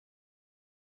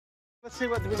Let's see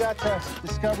what we got to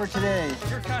discover today.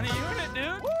 Your kind of unit,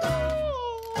 dude.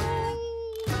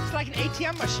 It's like an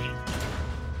ATM machine.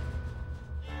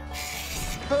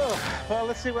 Oh, well,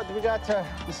 let's see what we got to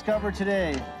discover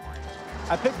today.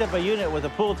 I picked up a unit with a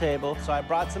pool table, so I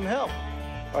brought some help.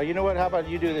 Oh, you know what? How about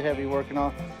you do the heavy work and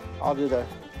I'll do the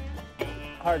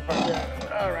hard part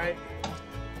there. All right.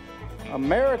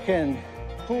 American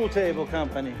pool table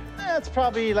company. That's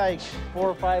probably like $400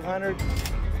 or $500.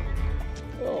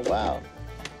 Oh, wow.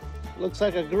 Looks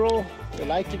like a girl that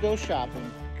like to go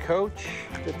shopping. Coach,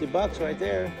 $50 right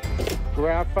there.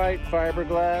 Graphite,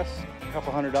 fiberglass, a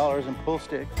couple $100 in pool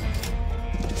stick.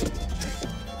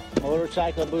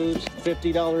 Motorcycle boots,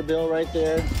 $50 bill right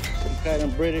there. Some kind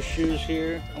of British shoes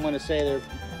here. I'm gonna say they're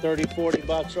 $30,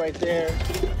 $40 right there.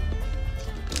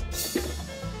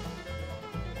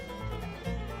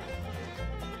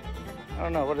 I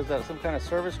don't know, what is that? Some kind of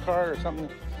service card or something?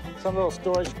 Some little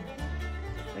storage.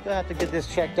 I think I'll have to get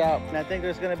this checked out. And I think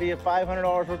there's gonna be a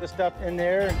 $500 worth of stuff in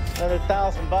there, another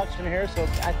 $1,000 in here. So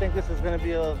I think this is gonna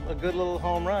be a good little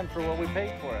home run for what we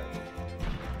paid for it.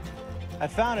 I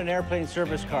found an airplane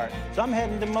service cart. So I'm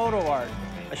heading to Moto Art,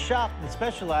 a shop that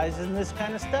specializes in this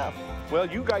kind of stuff. Well,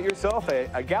 you got yourself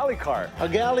a galley car. A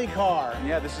galley car.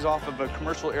 Yeah, this is off of a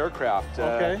commercial aircraft.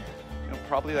 Okay. You know,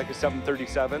 probably like a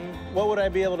 737. What would I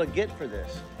be able to get for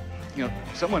this? You know,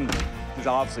 someone has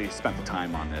obviously spent the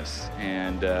time on this,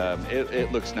 and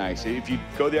it looks nice. If you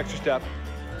go the extra step,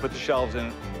 put the shelves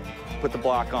in, put the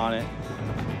block on it,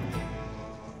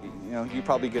 you know, you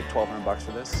probably get $1,200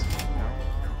 for this.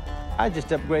 I just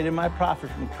upgraded my profit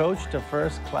from coach to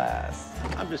first class.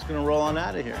 I'm just gonna roll on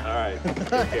out of here. All right,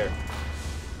 take care.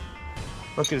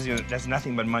 Look at this unit. There's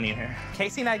nothing but money in here.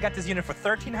 Casey and I got this unit for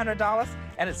 $1,300,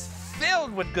 and it's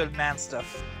filled with good man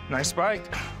stuff. Nice bike.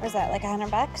 Was that like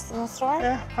 $100 in the store?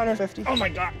 Yeah, 150. Oh my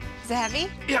God. Is it heavy?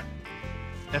 Yep.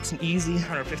 That's an easy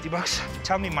 $150.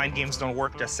 Tell me mind games don't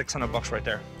work. That's $600 right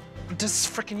there. This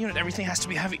freaking unit, everything has to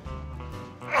be heavy.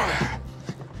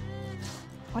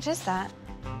 What is that?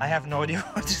 I have no idea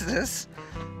what this is,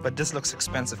 but this looks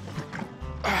expensive.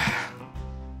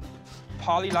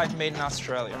 Poly light made in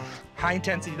Australia. High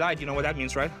intensity light, you know what that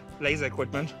means, right? Laser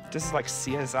equipment. This is like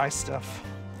CSI stuff.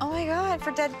 Oh my God,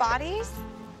 for dead bodies?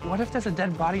 What if there's a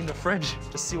dead body in the fridge?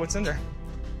 Just see what's in there.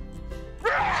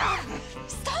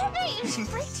 Stop it, you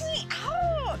freaked me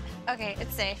out. Okay,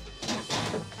 it's safe.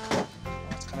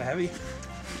 It's kind of heavy.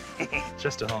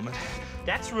 Just a helmet.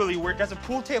 That's really weird. There's a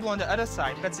pool table on the other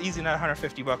side. That's easy, not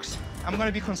 $150. I'm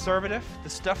gonna be conservative. The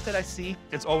stuff that I see,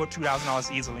 it's over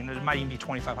 $2,000 easily, and it might even be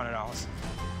 $2,500.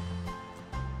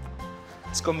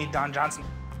 Let's go meet Don Johnson.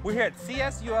 We're here at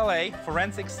CSULA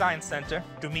Forensic Science Center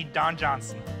to meet Don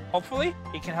Johnson. Hopefully,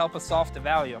 he can help us solve the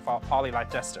value of our polylight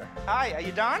tester. Hi, are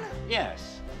you Don?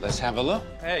 Yes. Let's have a look.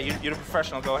 Hey, you're the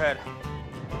professional. Go ahead.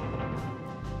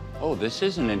 Oh, this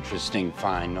is an interesting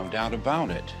find, no doubt about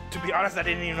it. To be honest, I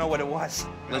didn't even know what it was.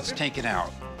 Let's take it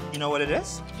out. You know what it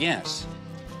is? Yes.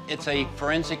 It's a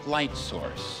forensic light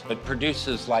source. It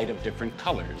produces light of different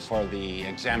colors for the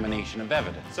examination of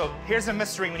evidence. So here's a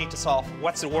mystery we need to solve.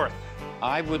 What's it worth?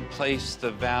 I would place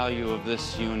the value of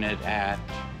this unit at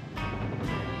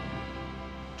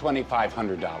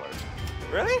 $2,500.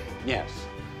 Really? Yes.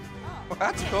 Well,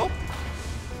 that's cool.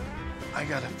 I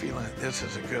got a feeling that this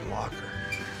is a good locker.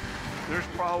 There's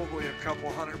probably a couple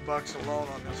 $100 alone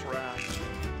on this rack.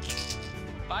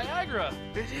 Viagra.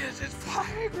 It is, it's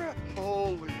Viagra.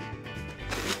 Holy.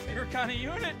 Your kind of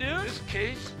unit, dude. This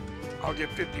case, I'll get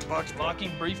 $50 for.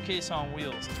 Locking briefcase on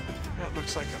wheels. That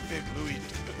looks like a big Louis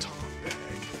Vuitton bag.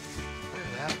 Look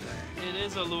at that thing. It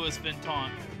is a Louis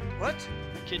Vuitton. What?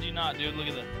 I kid you not, dude. Look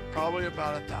at that. Probably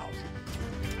about 1,000.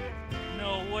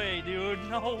 No way, dude.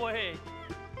 No way.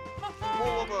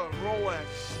 Full of a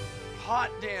Rolex.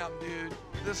 Hot damn, dude.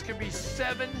 This could be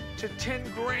 7 to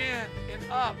 10 grand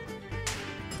and up.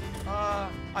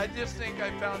 I just think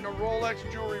I found a Rolex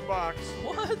jewelry box.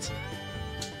 What?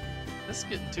 This is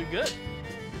getting too good.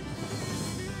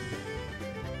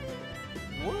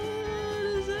 What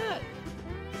is that?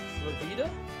 Flavita?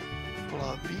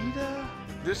 Flavita?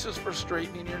 This is for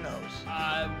straightening your nose.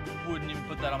 I wouldn't even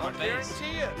put that on my I'll face.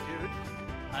 guarantee it, dude.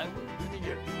 I would. When you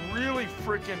get really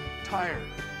freaking tired,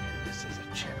 this is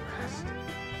a chin rest.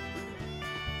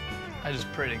 I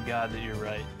just pray to God that you're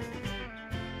right.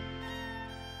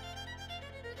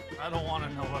 I don't want to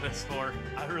know what it's for.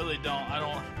 I really don't. I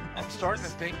don't. I'm starting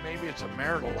to think maybe it's a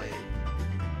marital aid.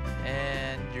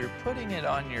 And you're putting it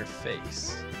on your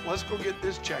face. Let's go get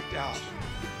this checked out.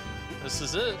 This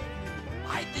is it.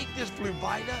 I think this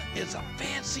Flavita is a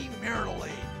fancy marital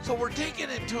aid. So we're taking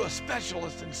it to a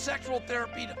specialist in sexual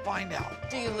therapy to find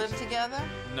out. Do you live together?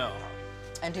 No.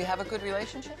 And do you have a good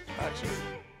relationship? Actually,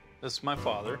 this is my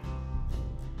father.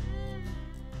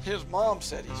 His mom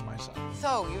said he's my son.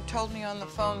 So, you told me on the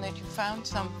phone that you found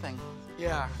something.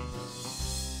 Yeah.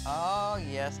 Oh,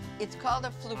 yes. It's called a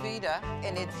flubita,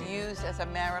 and it's used as a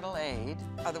marital aid,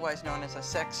 otherwise known as a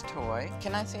sex toy.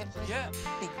 Can I say it, please? Yeah.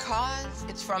 Because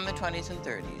it's from the 20s and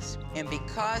 30s, and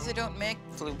because they don't make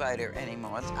flubiter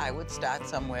anymore, I would start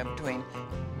somewhere between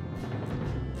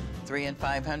 300 and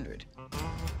 500.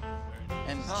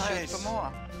 And shoot for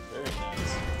more. Very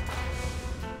nice.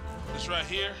 This right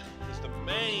here is the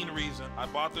main reason I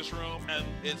bought this room, and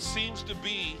it seems to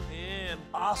be in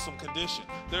awesome condition.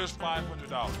 There's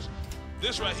 $500.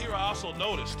 This right here I also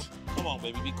noticed. Come on,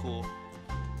 baby, be cool.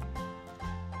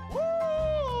 Woo!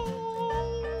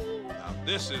 Now,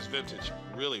 this is vintage.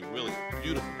 Really, really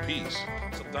beautiful piece.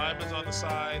 Some diamonds on the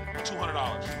side,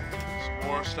 $200. Some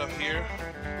more stuff here.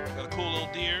 Got a cool little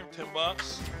deer, 10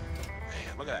 bucks.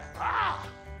 Man, look at that. Ah!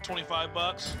 25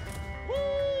 bucks.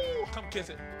 Woo! Come kiss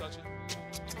it, don't you?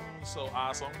 So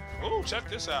awesome. Ooh, check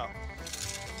this out.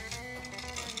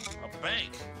 A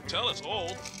bank. Tell it's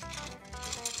old.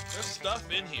 There's stuff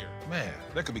in here. Man,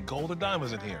 there could be gold or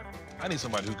diamonds in here. I need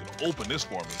somebody who can open this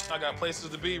for me. I got places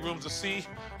to be, rooms to see.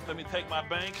 Let me take my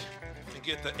bank and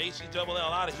get the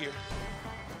H-E-double-L out of here.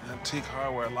 Antique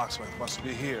hardware locksmith must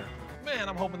be here. Man,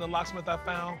 I'm hoping the locksmith I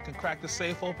found can crack the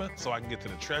safe open so I can get to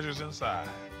the treasures inside.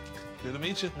 Good to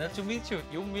meet you. Nice to meet you.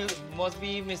 You must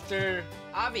be Mr.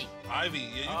 Avi. Ivy,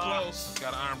 yeah, you close.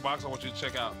 Got an iron box I want you to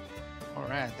check out. All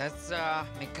right, that's a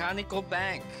mechanical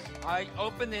bank. I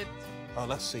open it. Oh,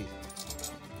 let's see.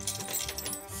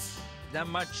 Not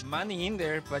much money in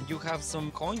there, but you have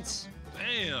some coins.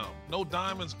 Damn, no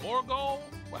diamonds or gold?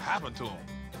 What happened to them?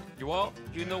 Well,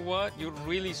 you know what? You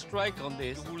really strike on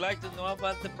this. Would you like to know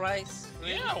about the price?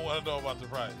 Yeah, I want to know about the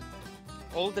price.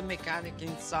 All the mechanic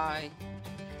inside.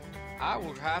 I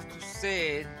would have to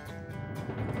say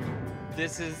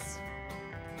this is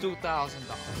 $2,000.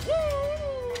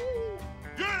 Woo!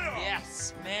 Yeah!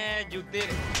 Yes, man, you did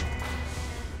it.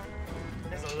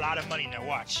 There's a lot of money in there,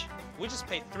 watch. We just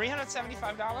paid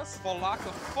 $375 for a locker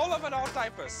full of adult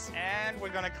diapers, and we're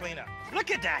gonna clean up.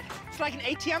 Look at that, it's like an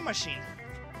ATM machine.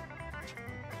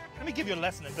 Let me give you a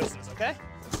lesson in business, okay?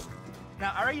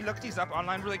 Now, I already looked these up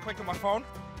online really quick on my phone.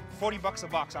 40 bucks a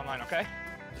box online, okay?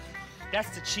 That's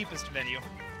the cheapest venue.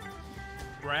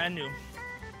 Brand new.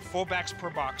 4 bags per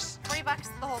box. $40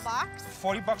 the whole box?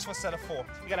 40 bucks for a set of 4.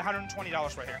 You got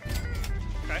 $120 right here.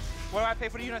 Okay? What do I pay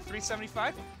for the unit?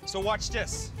 $375? So watch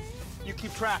this. You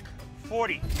keep track.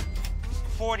 40,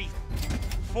 40,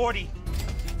 40,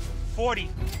 40,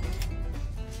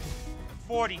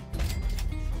 40,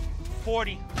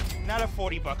 40. Another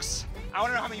 40 bucks. I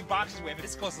want to know how many boxes we have.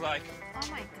 This goes like Oh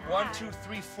my God. 1, 2,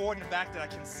 3, 4 in the back that I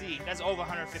can see. That's over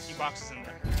 150 boxes in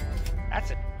there.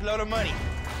 That's a load of money.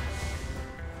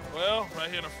 Well, right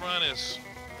here in the front is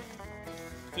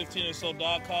 15 or so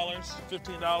dog collars,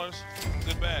 $15.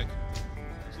 Good bag.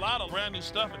 There's a lot of brand new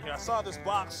stuff in here. I saw this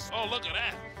box. Oh, look at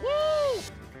that. Woo!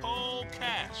 Whole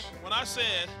cash. When I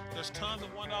said there's tons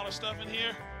of $1 stuff in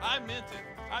here, I meant it.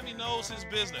 Ivy knows his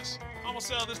business. I'm gonna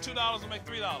sell this $2 and make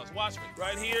 $3. Watch me.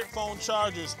 Right here, phone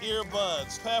chargers,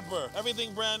 earbuds, pepper,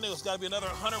 everything brand new. It's gotta be another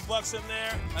 100 bucks in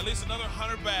there, at least another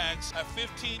 100 bags. At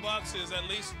 15 bucks is at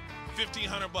least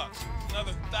 1,500 bucks.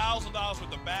 Another $1,000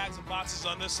 worth of bags and boxes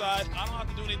on this side. I don't have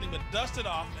to do anything but dust it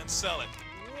off and sell it.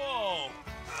 Whoa.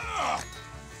 Ah,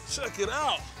 check it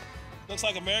out. Looks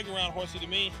like a merry-go-round horsey to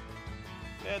me.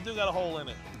 Yeah, it do got a hole in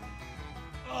it.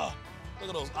 Oh, look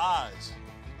at those eyes.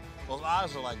 Those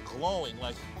eyes are like glowing,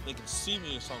 like they can see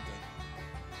me or something.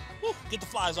 Woo, get the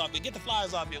flies off you, get the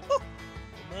flies off you. Woo.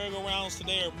 The merry-go-rounds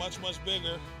today are much, much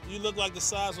bigger. You look like the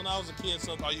size when I was a kid,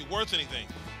 so are you worth anything?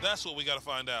 That's what we gotta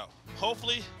find out.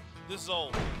 Hopefully, this is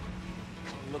old.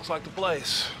 Looks like the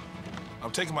place.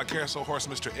 I'm taking my carousel horse,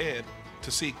 Mr. Ed,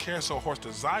 to see carousel horse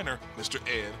designer, Mr.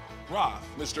 Ed Roth.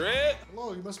 Mr. Ed?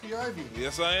 Hello, you must be Ivy.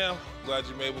 Yes, I am. Glad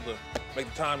you were able to make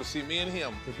the time to see me and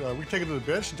him. We take it to the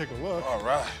bench and take a look. All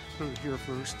right. Put it here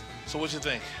first. So what you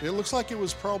think? It looks like it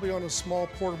was probably on a small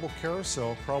portable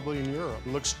carousel, probably in Europe.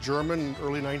 It looks German,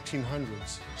 early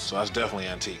 1900s. So that's definitely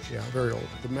antique. Yeah, very old.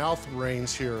 The mouth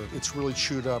reins here, it's really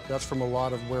chewed up. That's from a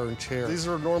lot of wear and tear. These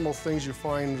are normal things you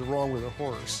find wrong with a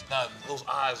horse. Now, those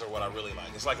eyes are what I really like.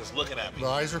 It's like it's looking at me. The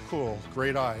eyes are cool,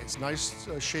 great eyes. Nice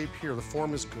shape here, the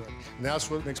form is good. And that's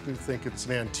what makes me think it's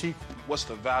an antique. What's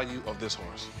the value of this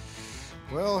horse?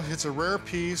 Well, it's a rare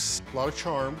piece, a lot of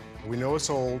charm. We know it's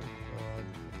old.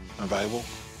 Valuable?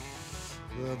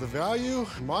 The value,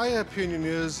 my opinion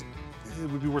is, it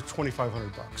would be worth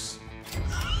 2,500 bucks.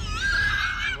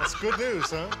 That's good news,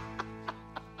 huh?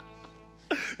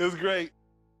 It's great.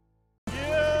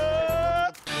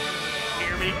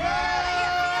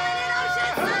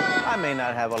 I may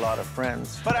not have a lot of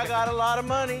friends, but I got a lot of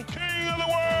money. King of the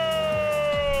world!